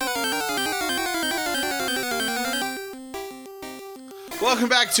Welcome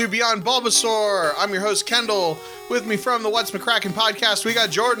back to Beyond Bulbasaur. I'm your host, Kendall. With me from the What's McCracken podcast, we got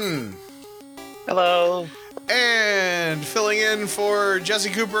Jordan. Hello. And filling in for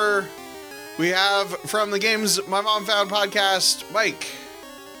Jesse Cooper, we have from the Games My Mom Found podcast, Mike.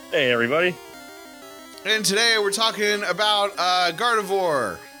 Hey, everybody. And today we're talking about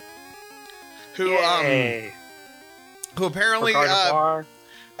Gardevoir, who apparently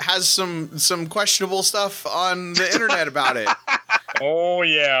has some questionable stuff on the internet about it. Oh,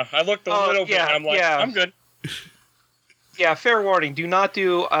 yeah. I looked a little bit and I'm like, I'm good. Yeah, fair warning. Do not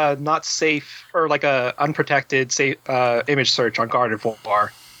do not safe or like a unprotected safe image search on Gardevoir.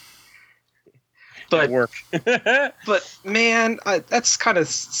 But work. but man, that's kind of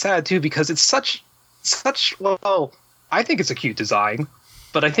sad too because it's such well, I think it's a cute design,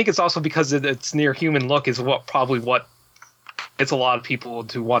 but I think it's also because its near human look is what it's a lot of people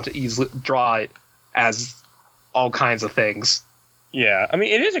to want to easily draw it as all kinds of things. Yeah, I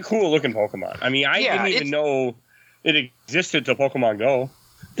mean, it is a cool looking Pokemon. I mean, I didn't even know it existed till Pokemon Go.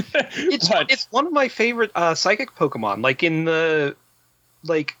 It's one of my favorite psychic Pokemon.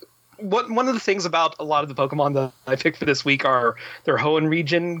 One of the things about a lot of the Pokemon that I picked for this week are their Hoenn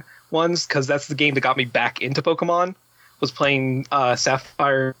region ones, because that's the game that got me back into Pokemon, was playing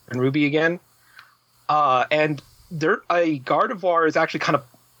Sapphire and Ruby again. And a Gardevoir is actually kind of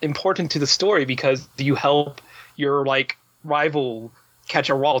important to the story because you help your rival catch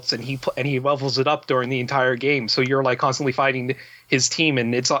a Ralts, and he levels it up during the entire game. So you're constantly fighting his team,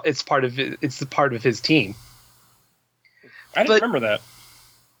 and it's part of his team. I didn't remember that.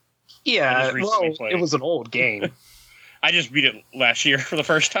 Yeah, well, it was an old game. I just beat it last year for the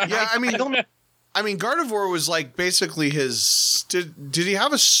first time. Yeah, I mean, Gardevoir was basically his. Did he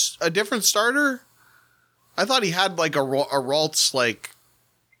have a different starter? I thought he had a Ralts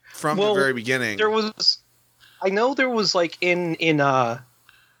from the very beginning. I know there was in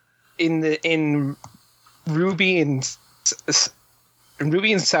Ruby and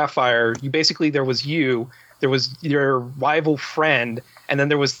Sapphire. There was your rival friend, and then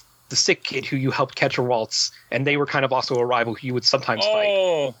there was the sick kid who you helped catch a Ralts, and they were kind of also a rival who you would sometimes fight.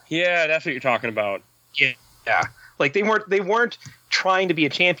 Oh, yeah, that's what you're talking about. Yeah. They weren't trying to be a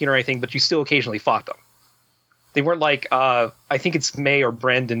champion or anything, but you still occasionally fought them. They weren't I think it's May or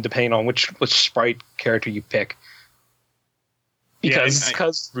Brandon, depending on which sprite character you pick.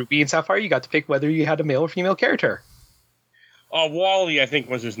 Because Ruby and Sapphire, you got to pick whether you had a male or female character. Wally, I think,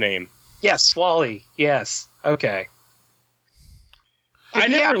 was his name. Yes, Wally. Yes. Okay. I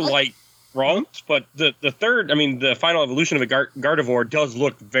never liked Ralts, but the final evolution of the Gardevoir does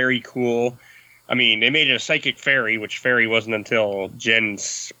look very cool. I mean, they made it a Psychic Fairy, which Fairy wasn't until Gen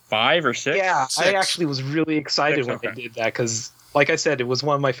 5 or 6. Yeah, 6. I actually was really excited when they did that, because, like I said, it was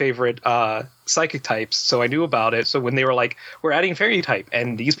one of my favorite Psychic types, so I knew about it. So when they were we're adding Fairy type,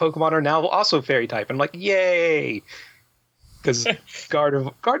 and these Pokemon are now also Fairy type, I'm like, yay! Because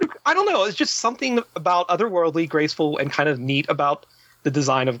Gardevoir, I don't know, it's just something about otherworldly, graceful, and kind of neat about the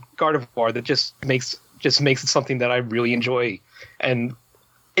design of Gardevoir that just makes it something that I really enjoy. And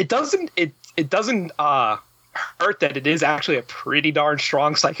it doesn't hurt that it is actually a pretty darn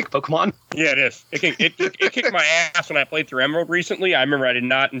strong psychic Pokemon. Yeah, it is. It kicked my ass when I played through Emerald recently. I remember I did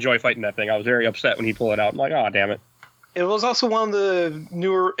not enjoy fighting that thing. I was very upset when he pulled it out. I'm like, oh, damn it. It was also one of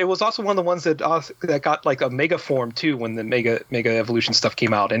the ones that got a Mega form too when the Mega Evolution stuff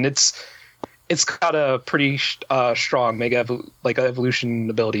came out, and it's got a pretty strong Mega evolution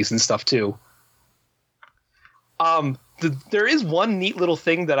abilities and stuff too. There is one neat little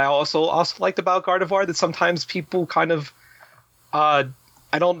thing that I also liked about Gardevoir that sometimes people kind of I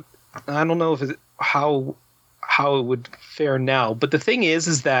don't know how it would fare now, but the thing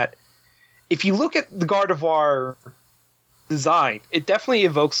is that if you look at the Gardevoir design, it definitely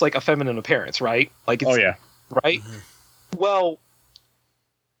evokes a feminine appearance, right? Right? Mm-hmm. Well,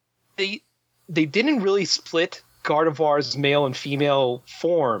 they didn't really split Gardevoir's male and female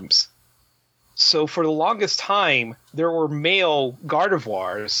forms. So for the longest time, there were male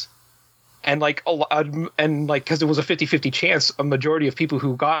Gardevoirs, and because there was a 50-50 chance, a majority of people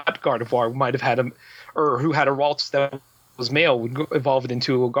who got Gardevoir might have had who had a Ralts that was male would evolve it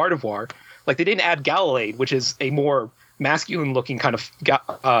into a Gardevoir. They didn't add Gallade, which is a more masculine-looking kind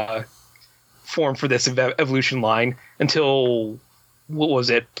of form for this evolution line, until, what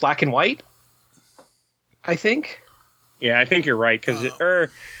was it, Black and White? I think. Yeah, I think you're right,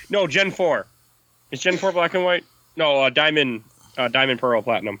 no, Gen 4. Is Gen 4 Black and White? No, Diamond, Pearl,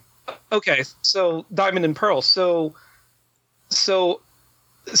 Platinum. Okay, so Diamond and Pearl. So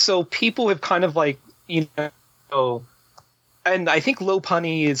people have kind of and I think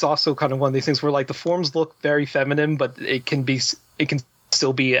Lopunny is also kind of one of these things where the forms look very feminine, but it can it can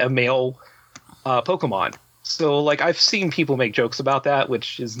still be a male Pokemon. So like I've seen people make jokes about that,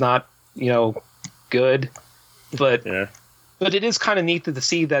 which is not good, but it is kind of neat to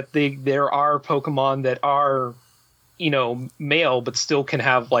see that there are Pokemon that are male but still can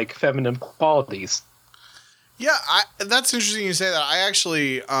have like feminine qualities. Yeah, that's interesting you say that. I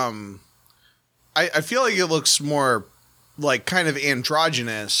actually I feel like it looks more like kind of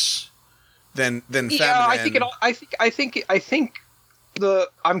androgynous than feminine. Yeah, I think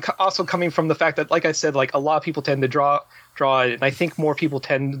I'm also coming from the fact that, like I said, like a lot of people tend to draw it, and I think more people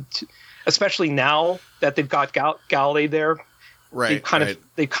tend to, especially now that they've got Gallade there, right?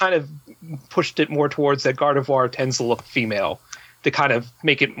 They've kind of pushed it more towards that Gardevoir tends to look female, to kind of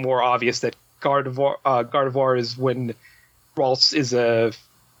make it more obvious that Gardevoir is when Ralts is a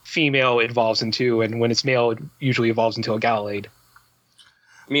female, it evolves into, and when it's male, it usually evolves into a Gallade.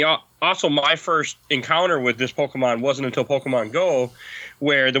 I mean, also my first encounter with this Pokemon wasn't until Pokemon Go,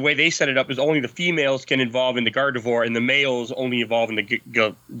 where the way they set it up is only the females can evolve into Gardevoir, and the males only evolve into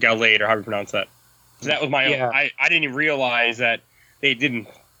Gallade, or how you pronounce that. So that was my own. I didn't even realize that they didn't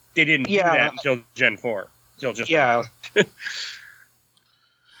do that until Gen 4. Until just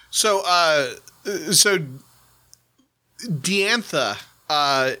So Diantha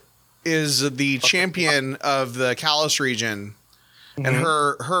is the champion of the Kalos region. Mm-hmm. And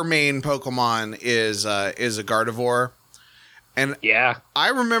her main Pokemon is a Gardevoir, and I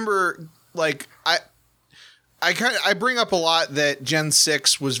remember like I bring up a lot that Gen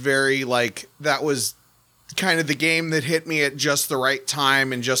 6 was very like that was kind of the game that hit me at just the right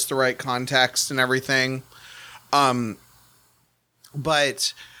time and just the right context and everything. But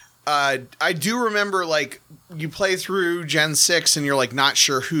I do remember like you play through Gen 6 and you're like not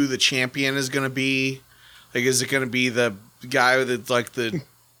sure who the champion is going to be. Like, is it going to be the guy that's like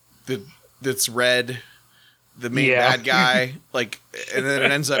that's red, the main bad guy, like, and then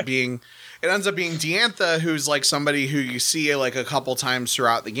it ends up being Diantha, who's like somebody who you see like a couple times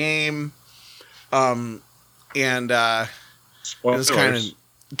throughout the game, and it's kind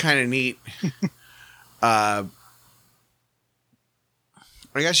of neat. I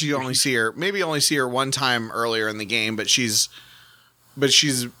guess you only see her one time earlier in the game, but she's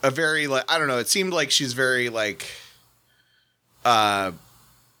a very like I don't know. It seemed like she's very like. Kind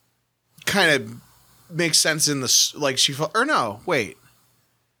of makes sense in the like she or no wait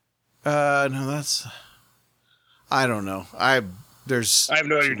no that's I don't know I have no idea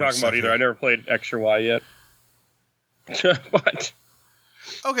what you're talking about either. I never played X or Y yet. But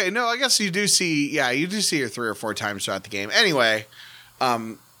okay, no, I guess you do see her 3 or 4 times throughout the game. Anyway,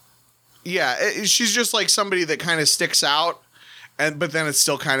 she's just like somebody that kind of sticks out, but then it's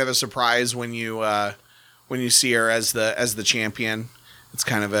still kind of a surprise when you see her as the champion. It's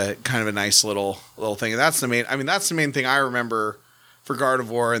kind of a nice little thing. And that's the main thing I remember for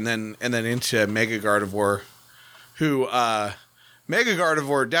Gardevoir, and then into Mega Gardevoir, who Mega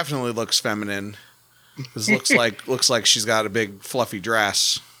Gardevoir definitely looks feminine. This looks like she's got a big fluffy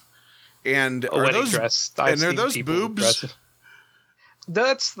dress. And are those boobs?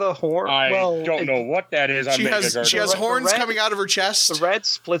 That's the horn. I don't know what that is. She has horns coming out of her chest. The red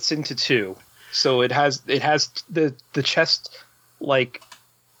splits into 2. So it has the chest like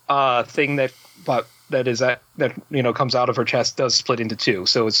thing that comes out of her chest does split into 2.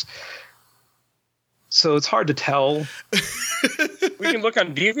 So it's hard to tell. We can look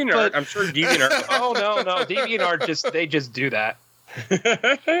on DeviantArt. I'm sure DeviantArt. Oh no, DeviantArt they just do that.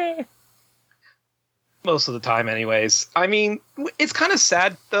 Most of the time, anyways. I mean, it's kind of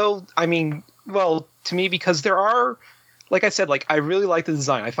sad though. I mean, well, to me, because there are. Like I said, like I really like the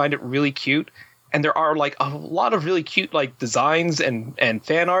design. I find it really cute, and there are like a lot of really cute like designs and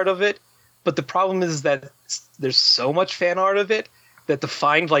fan art of it. But the problem is that there's so much fan art of it that to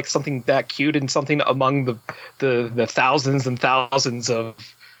find like something that cute and something among the thousands and thousands of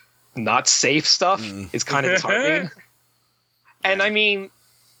not safe stuff is kind of disheartening. And I mean,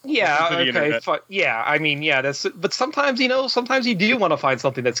 yeah, okay, yeah, I mean, yeah, that's. But sometimes you do want to find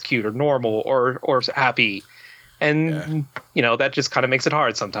something that's cute or normal or happy. And that just kind of makes it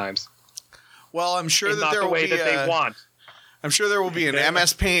hard sometimes. Well, I'm sure that there will be that they want. I'm sure there will be an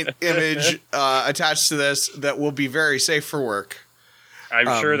MS Paint image attached to this that will be very safe for work.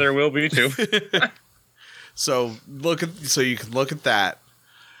 I'm sure there will be too. So you can look at that.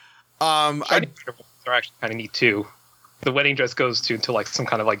 They're actually kind of neat too. The wedding dress goes to like some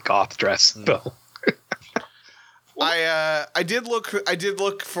kind of like goth dress though. I did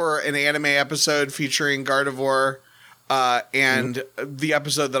look for an anime episode featuring Gardevoir, and the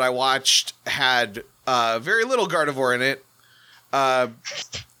episode that I watched had very little Gardevoir in it. A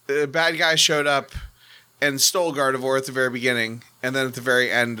bad guy showed up and stole Gardevoir at the very beginning, and then at the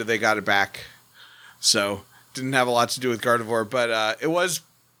very end they got it back. So didn't have a lot to do with Gardevoir, but it was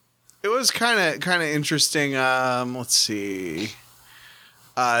kind of interesting. Let's see.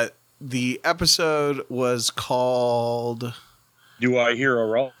 The episode was called Do I Hear a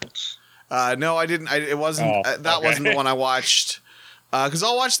Ralts? No, I didn't. It wasn't. That wasn't the one I watched. Because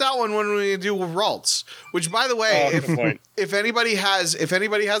I'll watch that one when we do Ralts. Which, by the way, if anybody has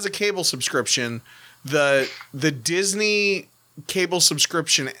a cable subscription, the Disney cable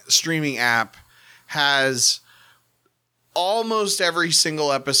subscription streaming app has almost every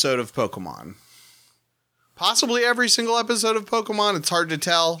single episode of Pokemon. Possibly every single episode of Pokemon. It's hard to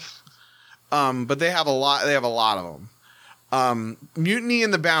tell. But they have a lot. They have a lot of them. Mutiny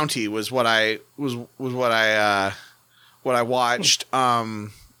and the Bounty was what I watched.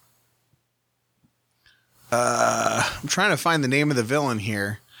 I'm trying to find the name of the villain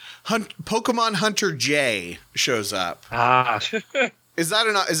here. Pokemon Hunter J shows up. Is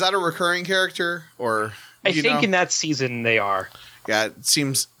that a recurring character, or I think in that season they are. Yeah, it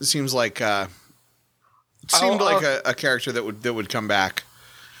seems like a character that would come back.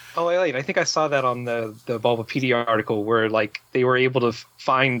 Oh, wait, I think I saw that on the Bulbapedia article where like they were able to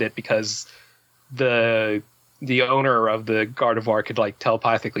find it because the owner of the Gardevoir could like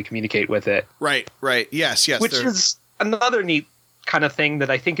telepathically communicate with it. Right. Yes. Which is another neat kind of thing that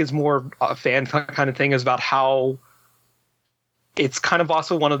I think is more a fan kind of thing, is about how it's kind of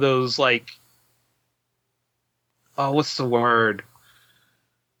also one of those like, what's the word?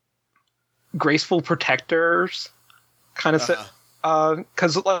 Graceful protectors kind of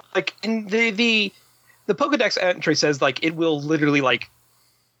because like in the Pokedex entry says like it will literally like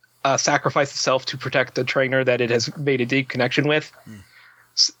sacrifice itself to protect the trainer that it has made a deep connection with.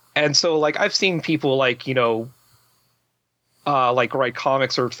 And so like I've seen people like, you know, like write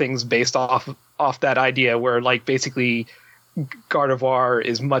comics or things based off that idea where like basically Gardevoir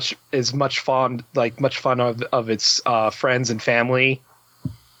is much fun of its friends and family.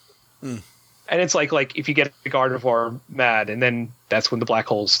 And it's like if you get a Gardevoir mad, and then that's when the black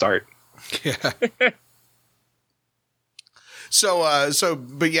holes start. Yeah.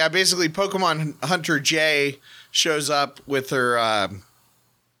 But yeah, basically Pokemon Hunter J shows up with her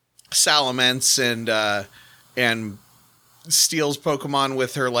Salamence and steals Pokemon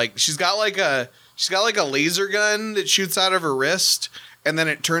with her, like she's got like a laser gun that shoots out of her wrist, and then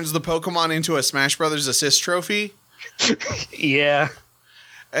it turns the Pokemon into a Smash Brothers assist trophy. Yeah.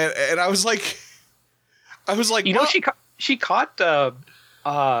 And I was like, you know, she caught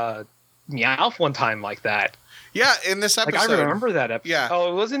Meowth one time like that. Yeah, in this episode. Like, I remember that episode. Yeah. Oh,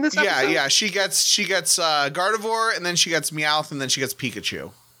 it was in this episode? Yeah. She gets Gardevoir, and then she gets Meowth, and then she gets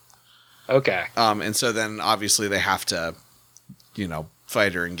Pikachu. Okay. And so then obviously they have to, you know,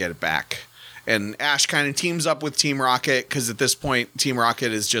 fight her and get it back. And Ash kind of teams up with Team Rocket because at this point Team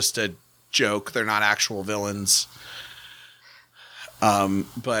Rocket is just a joke. They're not actual villains.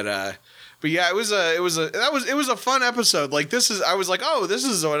 But yeah, it was a fun episode. Like I was like, oh, this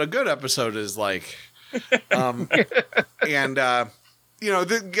is what a good episode is like. And you know,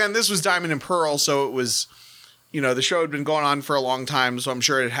 again, this was Diamond and Pearl, so it was, you know, the show had been going on for a long time, so I'm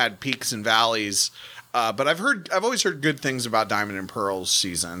sure it had peaks and valleys. But I've always heard good things about Diamond and Pearl's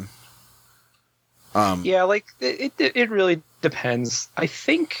season. Yeah, like it really depends. I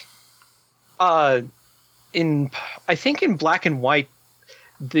think in Black and White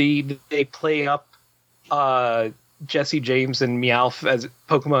they play up Jesse James and Meowth as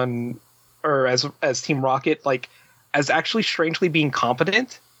Pokemon, or as Team Rocket, like as actually strangely being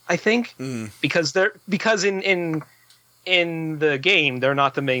competent, I think. Because in the game they're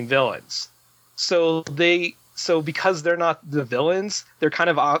not the main villains. So because they're not the villains, they're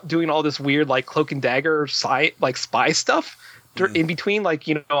kind of doing all this weird like cloak and dagger spy stuff in between, like,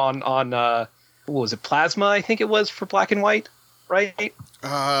 you know, on what was it, Plasma, I think it was, for Black and White, right? It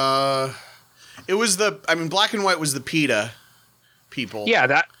was Black and White was the PETA people. Yeah,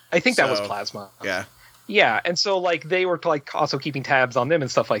 that was Plasma. Yeah. Yeah, and so like they were like also keeping tabs on them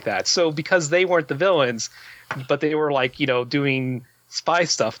and stuff like that. So because they weren't the villains, but they were like, you know, doing spy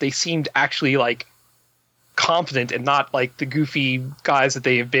stuff, they seemed actually like competent and not like the goofy guys that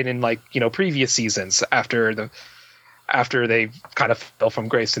they have been in, like, you know, previous seasons after they kind of fell from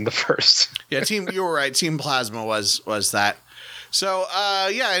grace in the first. Yeah, you were right. Team Plasma was that. So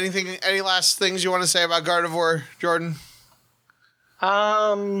yeah, any last things you want to say about Gardevoir, Jordan?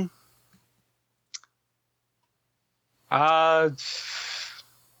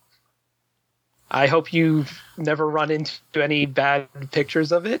 I hope you never run into any bad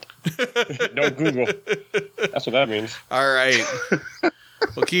pictures of it. No Google. That's what that means. All right.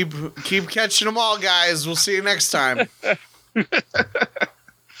 We'll keep catching them all, guys. We'll see you next time.